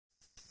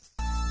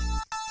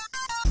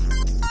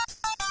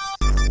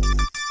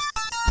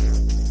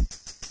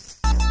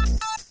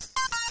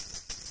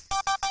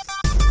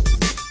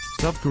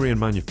South Korean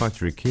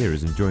manufacturer Kia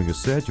is enjoying a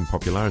surge in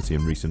popularity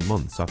in recent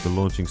months after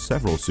launching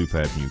several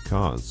superb new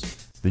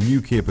cars. The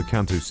new Kia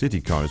Picanto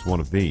city car is one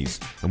of these,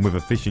 and with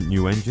efficient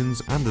new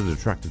engines and an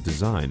attractive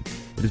design,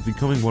 it is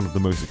becoming one of the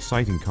most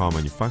exciting car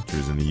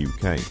manufacturers in the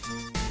UK.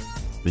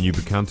 The new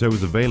Picanto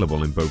is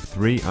available in both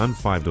 3 and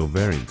 5-door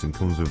variants and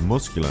comes with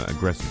muscular,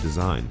 aggressive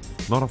design,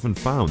 not often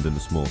found in the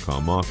small car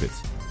market.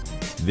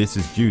 This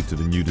is due to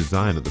the new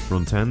design at the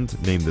front end,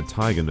 named the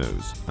Tiger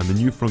Nose, and the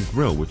new front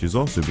grille, which is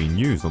also being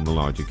used on the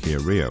larger Kia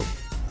Rio.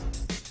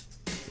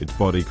 Its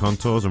body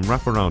contours and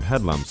wraparound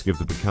headlamps give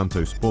the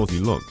Picanto a sporty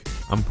look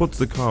and puts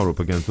the car up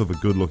against other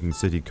good-looking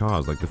city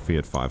cars like the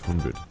Fiat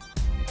 500.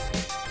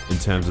 In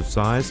terms of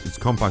size, its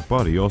compact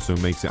body also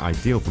makes it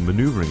ideal for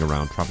manoeuvring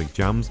around traffic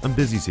jams and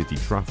busy city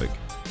traffic,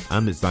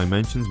 and its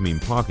dimensions mean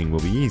parking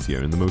will be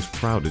easier in the most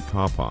crowded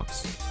car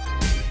parks.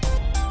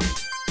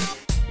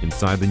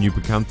 Inside the new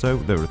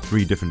Picanto, there are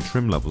 3 different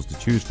trim levels to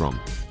choose from,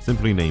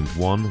 simply named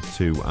 1,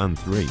 2 and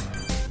 3.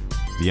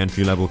 The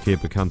entry-level Kia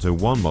Picanto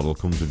 1 model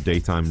comes with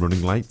daytime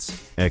running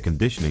lights, air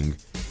conditioning,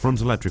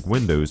 front electric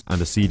windows and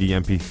a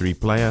CD/MP3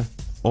 player,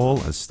 all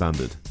as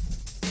standard.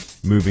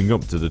 Moving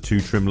up to the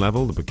 2 trim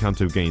level, the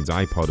Picanto gains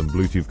iPod and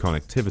Bluetooth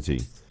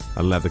connectivity,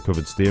 a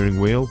leather-covered steering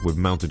wheel with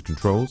mounted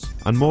controls,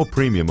 and more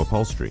premium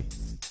upholstery.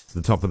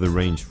 The top of the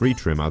range 3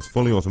 trim adds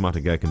fully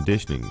automatic air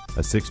conditioning,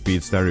 a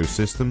 6-speed stereo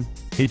system,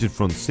 heated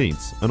front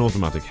seats and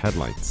automatic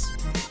headlights.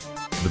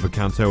 The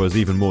Picanto has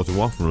even more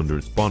to offer under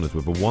its bonnet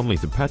with a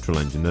 1-litre petrol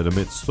engine that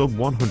emits sub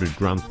 100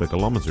 grams per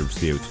kilometre of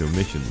CO2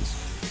 emissions,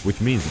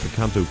 which means the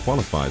Picanto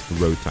qualifies for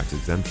road tax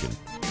exemption.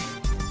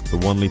 The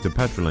 1-litre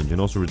petrol engine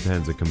also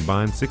returns a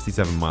combined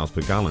 67 miles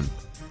per gallon,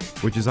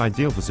 which is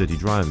ideal for city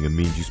driving and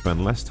means you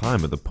spend less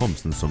time at the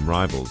pumps than some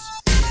rivals.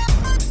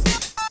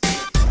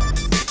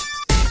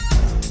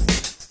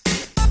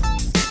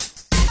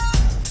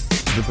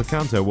 The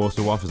Picanto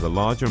also offers a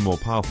larger and more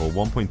powerful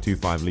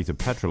 1.25-litre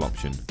petrol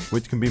option,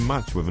 which can be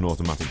matched with an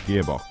automatic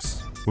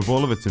gearbox. With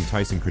all of its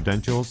enticing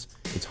credentials,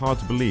 it's hard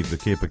to believe the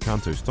Kia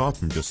Picanto starts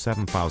from just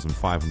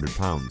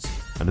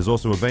 £7,500 and is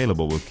also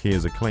available with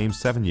Kia's acclaimed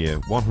 7-year,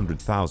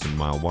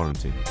 100,000-mile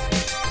warranty.